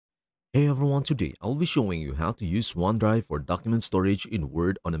Hey everyone, today I'll be showing you how to use OneDrive for document storage in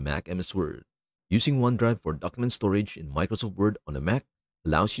Word on a Mac MS Word. Using OneDrive for document storage in Microsoft Word on a Mac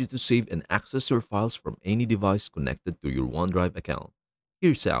allows you to save and access your files from any device connected to your OneDrive account.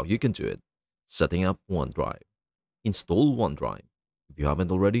 Here's how you can do it. Setting up OneDrive. Install OneDrive. If you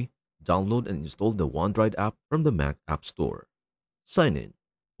haven't already, download and install the OneDrive app from the Mac App Store. Sign in.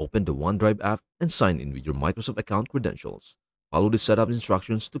 Open the OneDrive app and sign in with your Microsoft account credentials. Follow the setup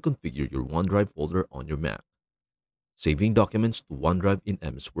instructions to configure your OneDrive folder on your Mac. Saving documents to OneDrive in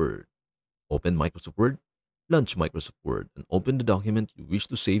MS Word. Open Microsoft Word, launch Microsoft Word, and open the document you wish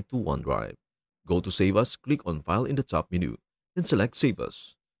to save to OneDrive. Go to Save As, click on File in the top menu, then select Save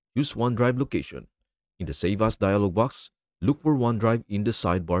As. Choose OneDrive location. In the Save As dialog box, look for OneDrive in the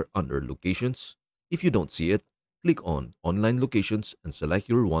sidebar under Locations. If you don't see it, click on Online Locations and select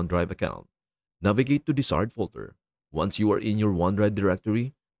your OneDrive account. Navigate to desired folder. Once you are in your OneDrive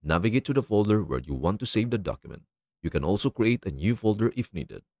directory, navigate to the folder where you want to save the document. You can also create a new folder if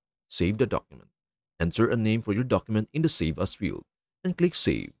needed. Save the document. Enter a name for your document in the Save As field and click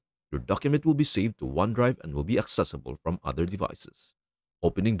Save. Your document will be saved to OneDrive and will be accessible from other devices.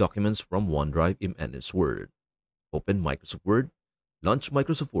 Opening documents from OneDrive in MS Word. Open Microsoft Word. Launch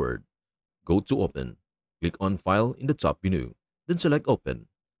Microsoft Word. Go to Open. Click on File in the top menu. Then select Open.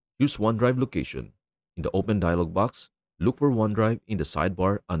 Choose OneDrive location. In the Open dialog box, look for OneDrive in the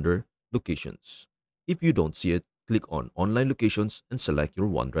sidebar under Locations. If you don't see it, click on Online Locations and select your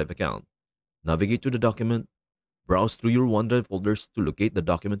OneDrive account. Navigate to the document. Browse through your OneDrive folders to locate the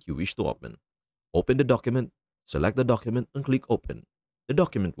document you wish to open. Open the document, select the document and click Open. The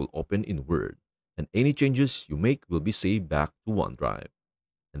document will open in Word, and any changes you make will be saved back to OneDrive.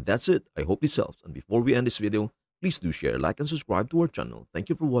 And that's it. I hope this helps. And before we end this video, please do share, like, and subscribe to our channel. Thank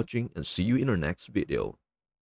you for watching and see you in our next video.